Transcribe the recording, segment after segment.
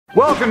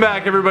Welcome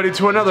back, everybody,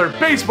 to another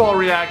baseball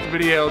react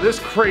video. This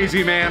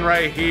crazy man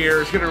right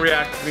here is gonna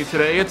react to me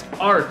today. It's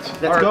Art.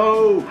 Let's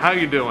go. How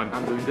you doing?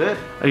 I'm doing good.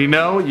 You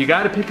know, you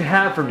gotta pick a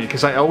hat for me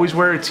because I always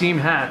wear a team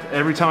hat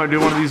every time I do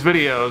one of these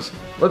videos.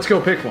 Let's go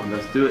pick one.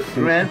 Let's do it.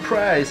 Grand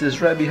prize is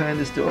right behind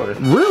this door.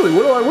 Really?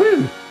 What do I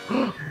win?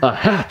 A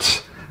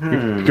hat.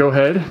 Go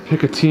ahead,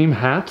 pick a team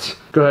hat.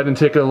 Go ahead and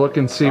take a look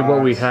and see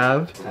what we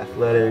have.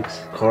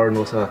 Athletics,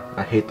 Cardinals.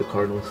 I hate the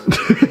Cardinals.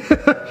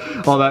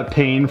 All that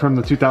pain from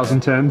the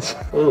 2010s.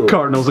 Ooh,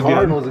 Cardinals again.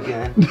 Cardinals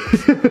again.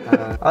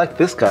 I like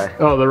this guy.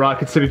 Oh, the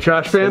Rocket City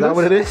Trash Pandas? Is that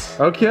what it is?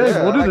 Okay,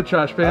 Yeah, we'll do the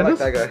Trash Pandas. I like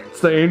that guy. It's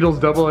the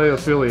Angels AA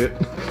affiliate.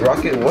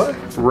 Rocket what?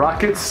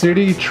 Rocket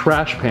City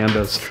Trash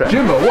Pandas.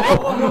 Jimbo,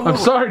 whoa! I'm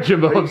sorry,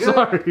 Jimbo. I'm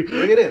sorry.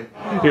 Bring it in.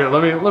 Here,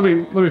 let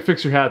me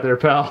fix your hat there,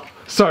 pal.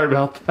 Sorry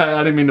about that.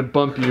 I didn't mean to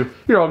bump you.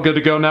 You're all good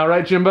to go now,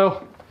 right,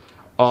 Jimbo?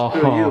 Oh,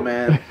 Screw you,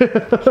 man.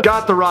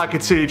 Got the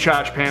Rocket City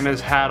Trash Pandas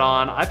hat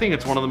on. I think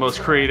it's one of the most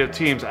creative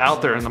teams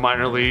out there in the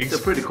minor leagues.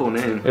 It's a pretty cool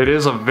name. It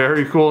is a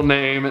very cool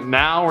name.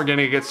 Now we're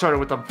gonna get started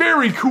with a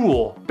very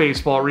cool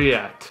baseball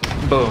react.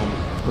 Boom.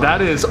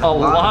 That is a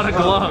lot of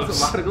gloves. That's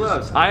a lot of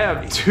gloves. I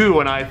have two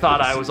and I thought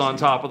I was on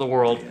top of the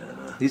world.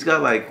 He's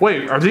got like...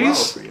 Wait, are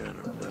these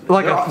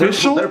like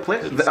official? I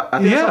think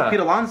I saw Pete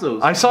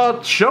Alonso's. I saw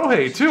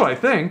Shohei too, I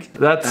think.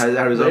 That's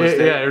Arizona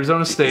State. Yeah,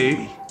 Arizona State.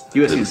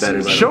 USC's better.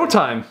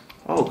 Showtime.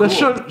 Oh, cool. That's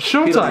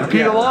Showtime,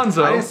 Pete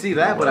Alonso. I didn't see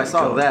that, but I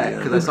saw that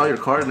because I saw your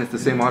card and it's the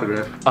same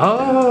autograph.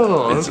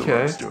 Oh,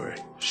 okay.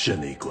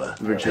 Shaniqua,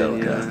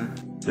 Virginia,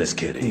 Miss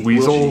Kitty,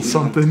 Weasel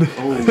something.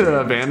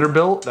 Oh.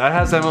 Vanderbilt. That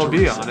has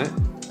MLB on it.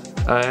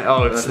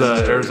 Oh, it's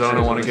the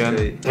Arizona one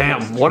again.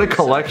 Damn, what a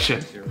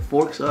collection.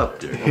 Forks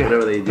up,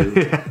 whatever they do. Ooh,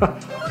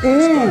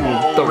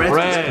 the Red's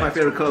red. my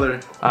favorite color.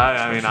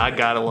 I mean, I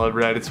gotta love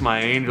red. It's my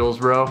Angels,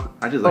 bro.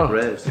 I just like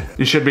red.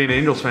 You should be an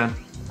Angels fan.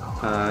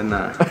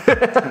 Nah.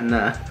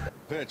 Nah.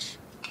 Pitch.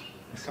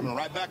 Coming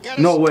right back at us.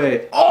 No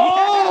way.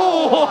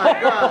 Oh! My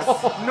gosh.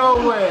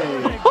 No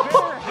way.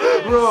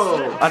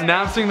 Bro.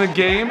 Announcing the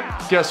game,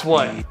 guess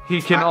what?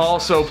 He can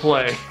also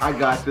play. I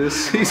got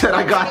this. He said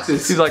I got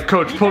this. He's like,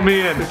 Coach, put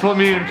me in. Put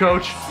me in,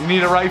 Coach. You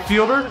need a right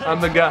fielder?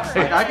 I'm the guy.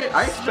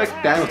 I expect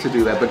Thanos to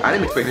do that, but I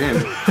didn't expect him.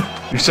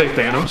 You say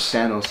Thanos?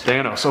 Thanos.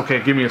 Thanos.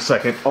 Okay, give me a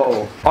second.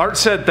 Uh-oh. Art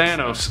said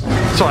Thanos,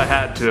 so I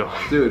had to.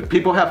 Dude,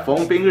 people have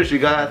foam fingers. You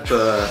got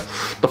the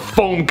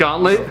foam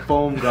gauntlet.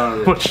 Foam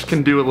gauntlet. Which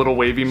can do a little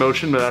wavy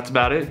motion, but that's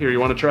about it. Here, you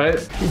want to try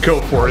it?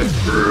 Go for it.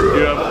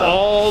 You have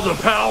all the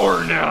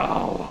power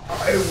now.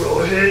 I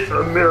will hit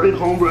a million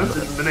home runs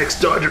in the next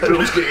Dodger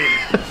Bills game.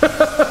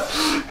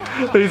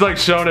 He's like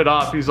showing it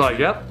off. He's like,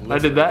 yep, I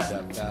did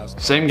that.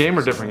 Same game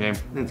or different game?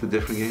 It's a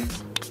different game.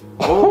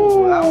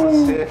 Oh, that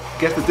was it.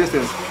 Guess the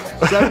distance.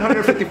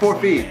 754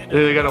 feet.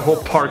 They got a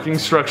whole parking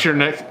structure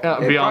next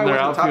beyond their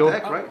outfield.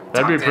 Top deck, right?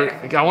 That'd be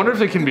pretty. I wonder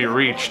if it can be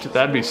reached.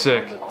 That'd be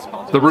sick.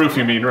 The roof,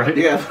 you mean, right?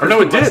 Yeah. Or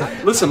no, it did.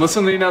 Listen to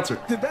the announcer.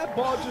 Did that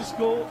ball just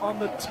go on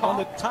the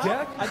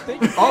deck? I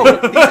think. Oh,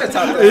 he said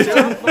top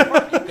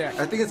deck.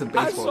 I think it's a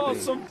baseball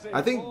thing.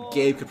 I think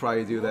Gabe could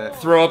probably do that.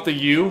 Throw up the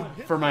U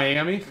for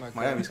Miami.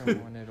 Miami's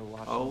coming.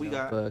 Oh, we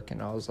got book,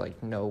 and I was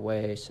like, no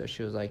way. So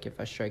she was like, if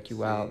I strike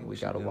you out, we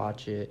gotta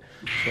watch it.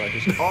 So I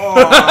just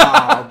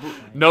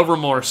No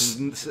remorse.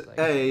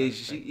 Hey,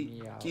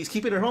 he's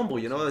keeping her humble,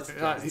 you know.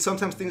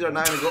 Sometimes things are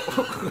not gonna go.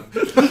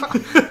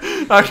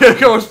 I can't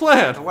go as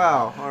planned.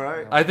 Wow. All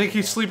right. I think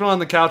he's sleeping on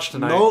the couch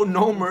tonight.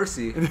 No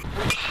mercy.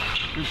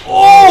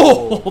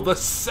 Oh, the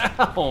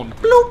sound.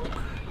 Bloop.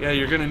 Yeah,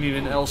 you're gonna need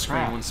an L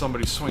screen when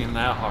somebody's swinging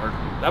that hard.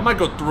 That might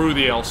go through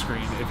the L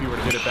screen if you were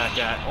to hit it back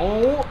at.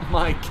 Oh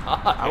my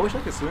God. I wish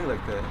I could swing like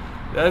that.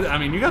 I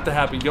mean, you got the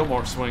Happy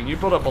Gilmore swing. You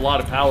built up a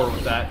lot of power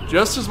with that.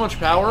 Just as much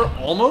power,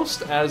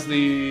 almost, as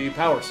the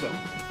Power Stone.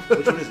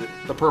 Which one is it?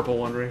 The purple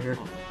one right here.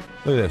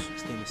 Look at this.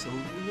 This thing is so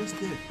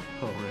realistic.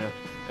 Oh,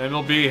 yeah.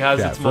 MLB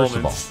has its first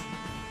moments. of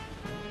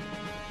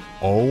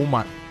all. Oh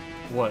my.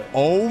 What?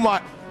 Oh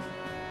my.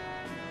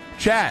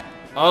 Chat.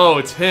 Oh,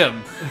 it's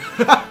him.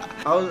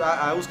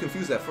 I was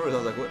confused at first. I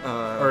was like, what,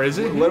 or is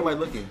it? What am I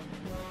looking?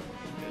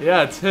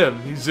 Yeah, it's him.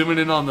 He's zooming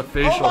in on the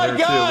facial hair too.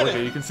 Look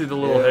at, you can see the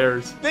little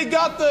hairs. They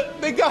got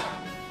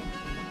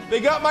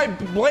my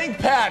blank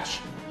patch.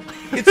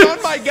 It's on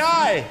my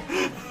guy.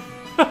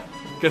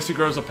 Guess he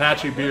grows a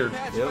patchy beard.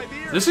 Yep.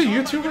 This is a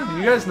YouTuber? Do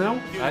you guys know?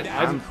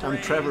 I'm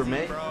Trevor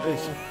May.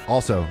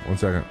 Also, 1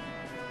 second.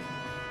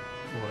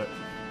 What?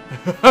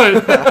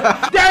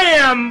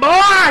 Damn,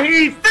 boy,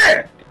 he's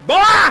thick,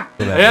 boy.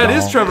 Yeah, it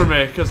is Trevor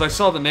May, because I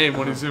saw the name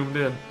when he zoomed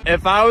in.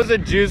 If I was a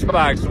juice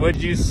box, would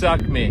you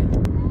suck me?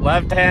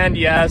 Left hand,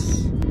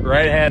 yes.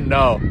 Right hand,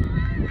 no.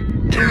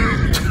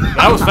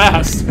 That was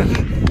fast.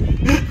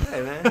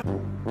 Hey, man.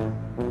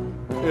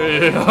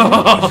 Yeah.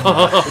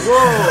 Whoa, is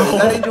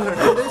that Angel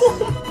Hernandez?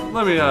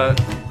 Let me,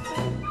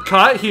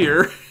 cut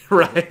here,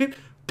 right?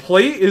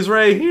 Plate is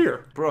right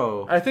here.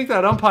 Bro. I think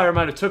that umpire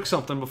might have took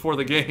something before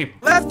the game.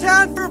 Left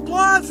hand for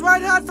blondes,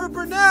 right hand for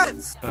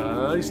brunettes.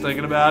 He's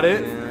thinking about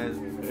it. Yeah, I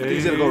think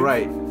he's gonna go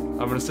right.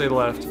 I'm gonna say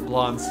left.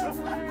 Blondes.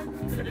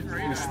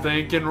 He's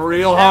thinking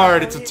real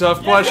hard. It's a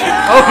tough question.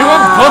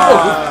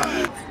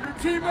 Oh,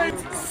 he went both. Your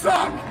teammates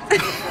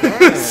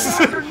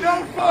suck. You're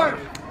no fun.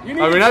 I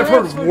mean, I've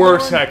heard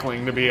worse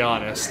heckling, to be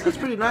honest. That's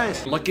pretty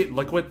nice. Look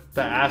what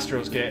the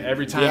Astros get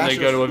every time they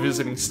go to a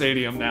visiting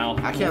stadium now.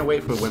 I can't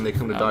wait for when they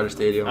come to Dodger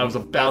Stadium. I was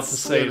about to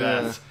say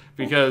that.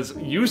 Because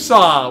you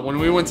saw when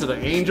we went to the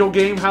Angel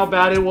game how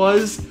bad it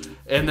was.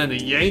 And then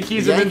the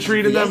Yankees have been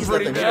treating them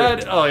pretty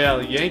bad. Oh yeah,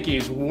 the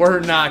Yankees,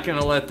 we're not going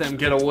to let them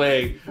get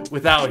away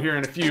without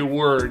hearing a few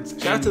words.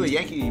 Shout out to the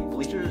Yankee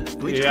bleachers.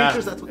 Bleacher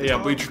creatures, that's what they call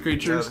them? Bleacher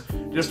creatures. Yeah.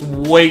 Just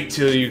wait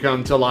till you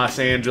come to Los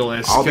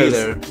Angeles. I'll be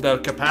there. The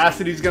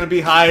capacity's going to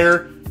be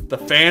higher. The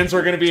fans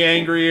are going to be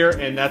angrier.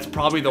 And that's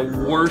probably the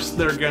worst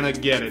they're going to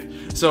get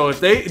it. So if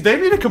they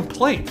made a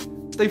complaint.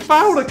 They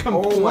filed a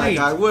complaint. Oh my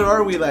god, what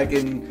are we like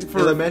in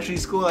elementary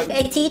school? Like,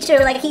 hey teacher,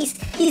 like he's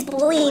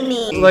bullying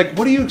me. Like,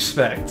 what do you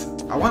expect?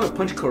 I want to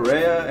punch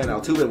Correa and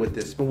Altuve with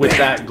this. With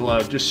that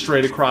glove, just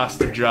straight across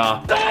the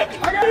jaw.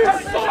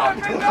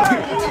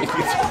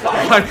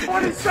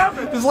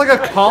 It's like a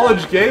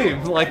college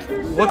game. Like,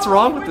 what's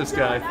wrong with this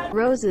guy?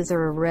 Roses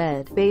are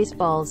red.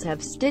 Baseballs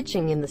have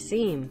stitching in the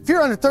seam. If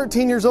you're under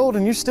 13 years old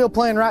and you're still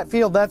playing right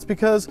field, that's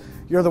because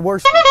you're the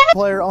worst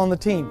player on the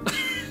team.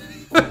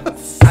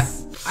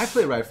 I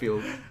play right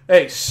field.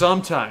 Hey,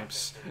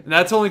 sometimes. And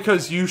that's only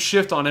because you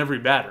shift on every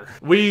batter.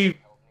 We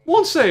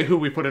won't say who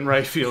we put in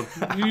right field.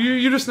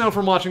 you just know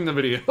from watching the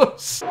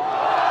videos. Ooh,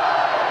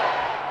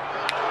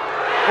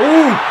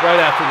 right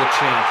after the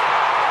chant.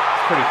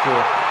 Pretty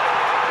cool.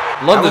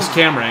 Love this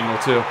camera angle,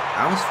 too.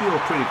 I almost feel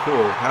pretty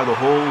cool how the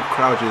whole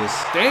crowd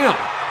just... Damn.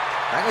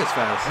 That guy's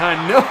fast. I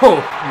know.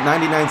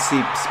 99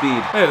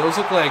 speed. Hey, those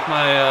look like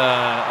my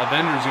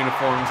Avengers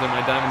uniforms in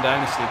my Diamond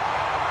Dynasty.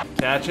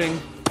 Catching.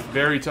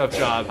 Very tough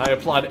job. I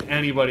applaud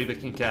anybody that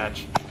can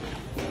catch.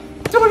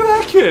 Dude, look at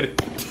that kid.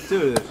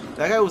 Dude,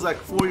 that guy was like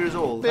 4 years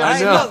old.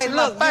 I know. Hey,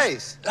 look,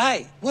 face.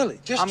 Hey,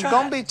 Willie, just try. I'm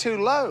gonna be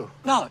too low.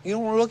 No, you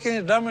don't want to look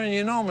any dumber than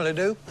you normally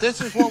do.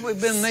 This is what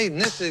we've been needing.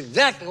 This is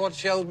exactly what the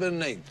show's been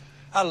needing.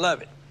 I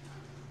love it.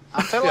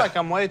 I feel like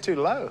I'm way too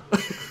low.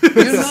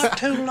 You're not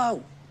too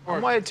low.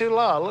 I'm way too low.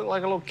 I look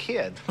like a little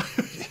kid.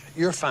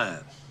 You're fine.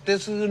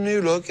 This is a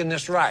new look, and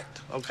it's right,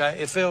 okay?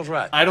 It feels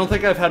right. I don't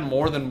think I've had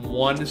more than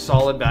one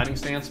solid batting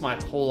stance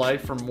my whole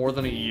life for more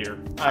than a year.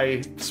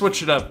 I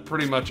switch it up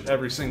pretty much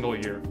every single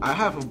year. I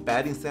have a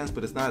batting stance,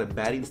 but it's not a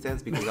batting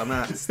stance because I'm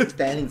not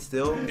standing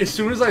still. As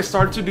soon as I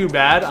start to do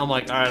bad, I'm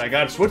like, all right, I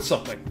gotta switch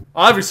something.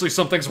 Obviously,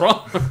 something's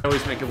wrong. I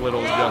always make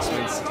little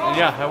adjustments. And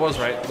yeah, I was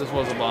right. This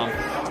was a bomb.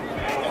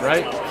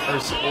 Right?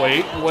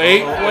 Wait.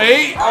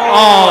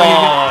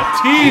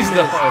 Oh, teased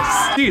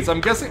us. Tease, I'm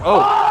guessing.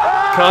 Oh.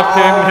 Cop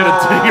came and hit a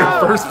dinger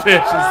first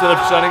pitch instead of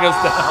shutting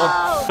us down.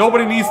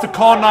 Nobody needs to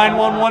call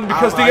 911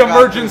 because the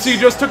emergency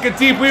just took it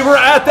deep. We were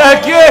at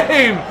that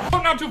game.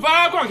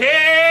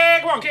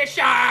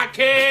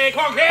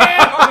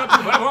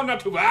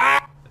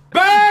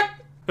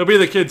 Back! He'll be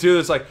the kid too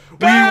that's like,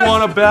 we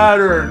want a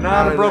batter,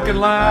 not a broken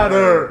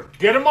ladder.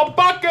 Get him a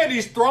bucket.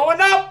 He's throwing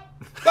up.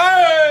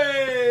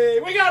 Hey,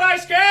 we got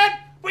ice, kid.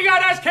 We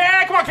got ice,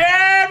 kid. Come on,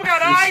 kid. We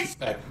got ice.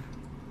 Hey,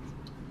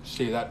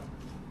 see that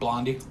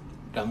blondie?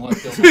 Down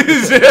left field.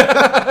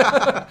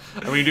 I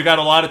mean, you got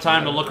a lot of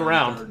time to look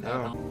around.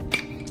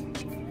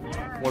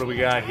 What do we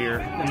got here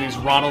in these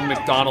Ronald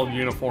McDonald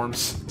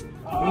uniforms?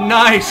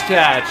 Nice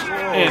catch.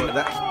 And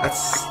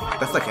that's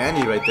like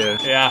Andy right there.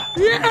 Yeah.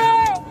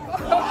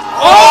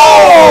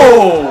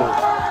 Oh!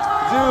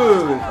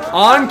 Dude.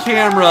 On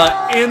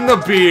camera, in the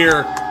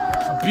beer.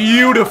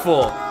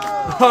 Beautiful.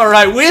 All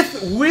right,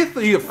 with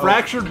the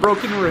fractured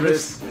broken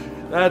wrist.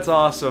 That's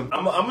awesome.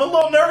 I'm a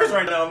little nervous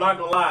right now, I'm not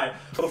gonna lie.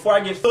 But before I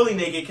get fully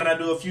naked, can I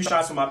do a few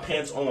shots with my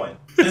pants on?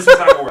 This is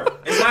not gonna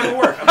work. It's not gonna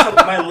work. I'm telling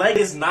you, my leg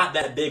is not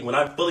that big. When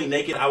I'm fully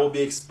naked, I will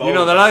be exposed. You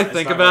know that I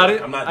think about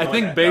it. I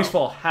think that,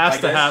 baseball has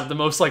like to this? have the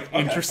most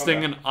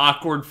interesting and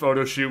awkward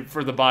photo shoot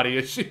for the body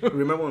issue.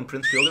 Remember when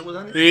Prince Fielder was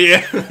on it?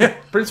 Yeah.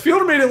 Prince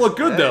Fielder made it look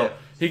good though.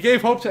 He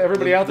gave hope to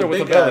everybody out there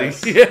with a belly.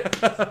 Yeah.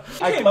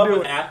 I came up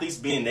with athletes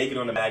being naked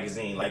on the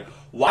magazine. Like,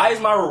 why is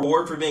my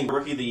reward for being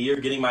Rookie of the Year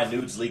getting my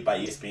nudes leaked by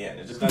ESPN?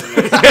 It just doesn't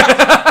make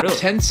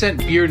sense. 10-cent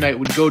beer night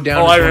would go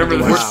down as one of the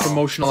worst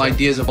promotional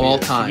ideas of all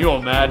time. Can you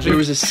imagine? There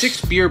was a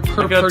 6 beer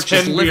per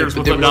purchase limit,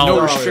 but there were no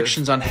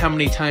restrictions on how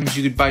many times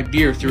you could buy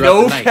beer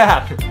throughout the night.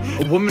 Cap.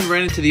 A woman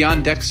ran into the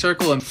on-deck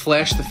circle and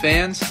flashed the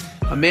fans.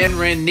 A man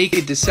ran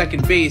naked to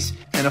second base,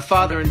 and a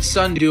father and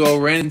son duo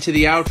ran into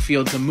the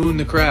outfield to moon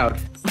the crowd.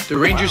 The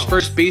Rangers'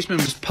 first baseman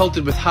was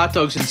pelted with hot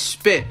dogs and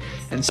spit,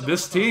 and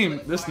this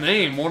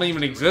name won't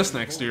even exist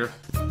next year.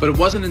 But it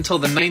wasn't until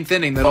the 9th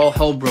inning that all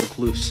hell broke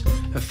loose.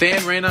 A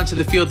fan ran onto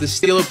the field to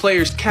steal a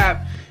player's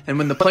cap, and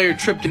when the player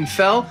tripped and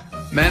fell,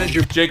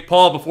 manager Jake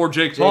Paul before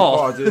Jake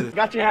Paul. Dude.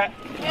 Got your hat.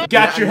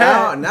 Got your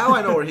hat. Now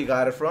I know where he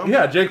got it from.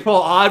 Yeah, Jake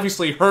Paul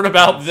obviously heard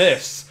about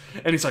this,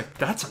 and he's like,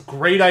 "That's a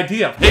great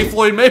idea." Hey,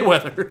 Floyd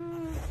Mayweather.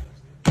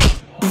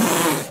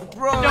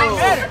 Bro.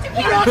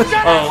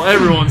 Oh,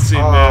 everyone's seen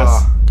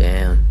this.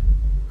 Damn,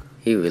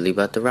 he really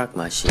about to rock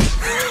my shit. You could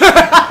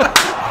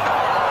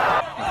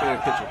have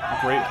Great pitcher.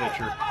 Great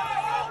pitcher.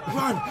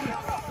 Run!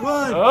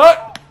 Run!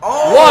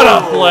 What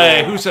a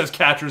play! Who says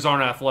catchers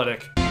aren't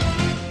athletic?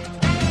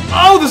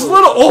 Oh, this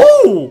little...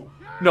 Oh!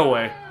 No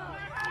way.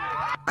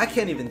 I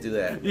can't even do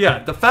that.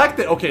 Yeah, the fact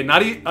that... Okay,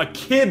 not a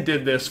kid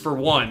did this for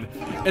one.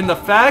 And the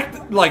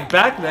fact, like,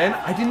 back then,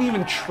 I didn't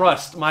even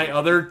trust my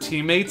other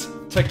teammates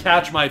to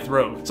catch my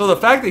throw. So the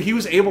fact that he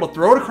was able to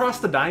throw it across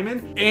the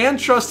diamond and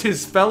trust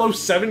his fellow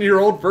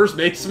 7-year-old first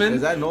baseman...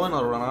 Is that Nolan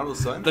or Ronaldo's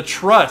son? The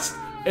trust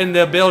and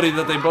the ability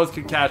that they both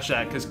could catch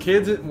that. Because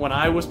kids, when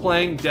I was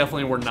playing,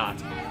 definitely were not.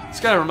 This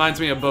guy reminds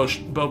me of Bo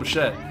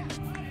Bichette.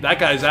 That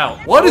guy's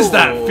out. What is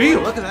that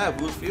field? Look at that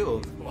blue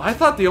field. I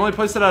thought the only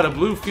place that had a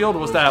blue field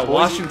was that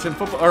Washington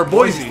football, or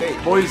Boise.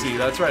 Boise,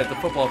 that's right, the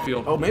football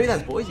field. Oh, maybe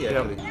that's Boise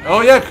actually. Yep.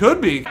 Oh yeah, could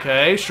be.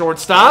 Okay,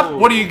 shortstop.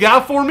 What do you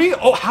got for me?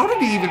 Oh, how did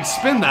he even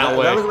spin that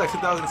way? That looks like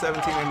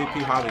 2017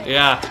 MVP Javi.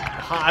 Yeah,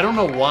 I don't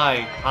know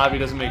why Javi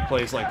doesn't make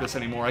plays like this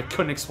anymore. I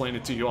couldn't explain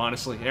it to you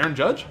honestly. Aaron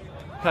Judge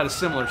had a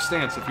similar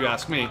stance, if you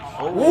ask me.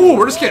 Ooh,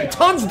 we're just getting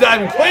tons of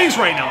diving plays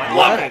right now. I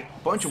love it.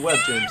 Bunch of web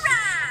gyms.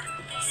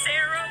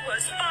 Sarah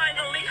was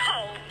finally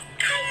home.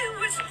 Caillou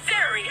was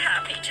very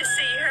happy to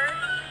see her.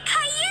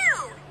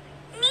 Caillou!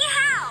 Ni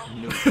hao!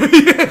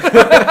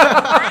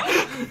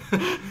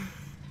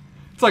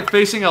 It's like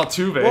facing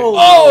Altuve.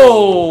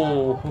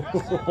 Whoa.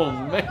 Oh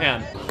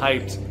man,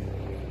 hyped.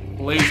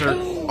 Laser.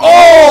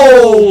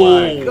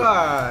 Oh my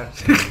god.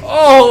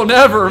 Oh,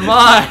 never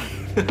mind.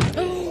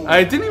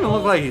 It didn't even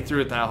look like he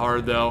threw it that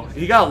hard though.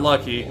 He got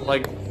lucky.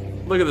 Like,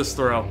 look at this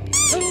throw.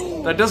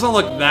 That doesn't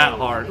look that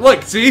hard.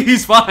 Look, see,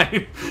 he's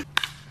fine.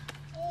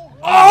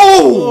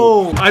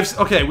 Oh!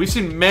 Okay, we've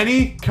seen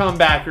many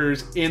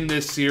comebackers in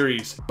this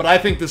series, but I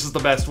think this is the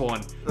best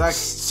one. Like,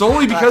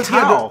 solely because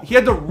he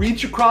had to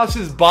reach across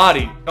his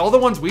body. All the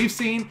ones we've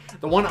seen,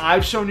 the one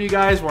I've shown you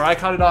guys where I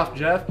cut it off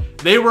Jeff,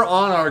 they were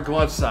on our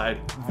glove side.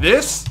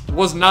 This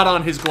was not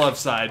on his glove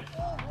side.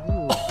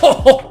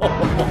 Oh,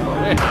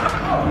 man.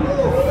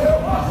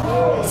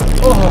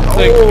 Oh,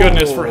 thank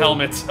goodness for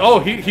helmets. Oh,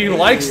 he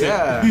likes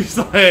it. He's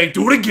like,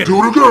 do it again.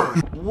 Do it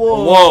again.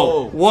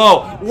 Whoa. Whoa.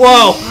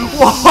 Whoa.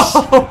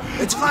 Whoa.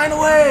 It's flying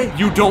away.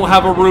 You don't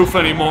have a roof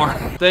anymore.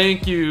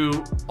 Thank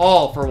you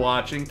all for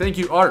watching. Thank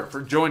you, Art,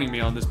 for joining me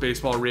on this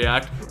Baseball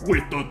React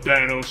with the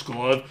Thanos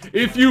glove.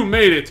 If you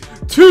made it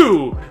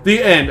to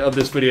the end of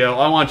this video,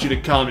 I want you to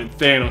comment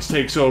Thanos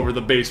takes over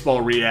the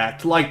Baseball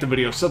React. Like the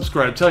video,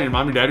 subscribe, tell your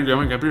mom, your dad, your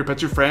grandma, your grandpa, your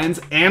pets, your friends,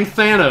 and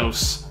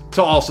Thanos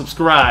to all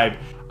subscribe.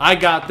 I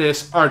got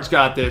this, Art's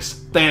got this,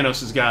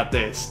 Thanos has got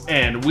this,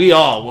 and we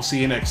all will see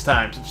you next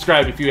time.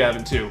 Subscribe if you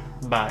haven't too.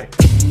 Bye.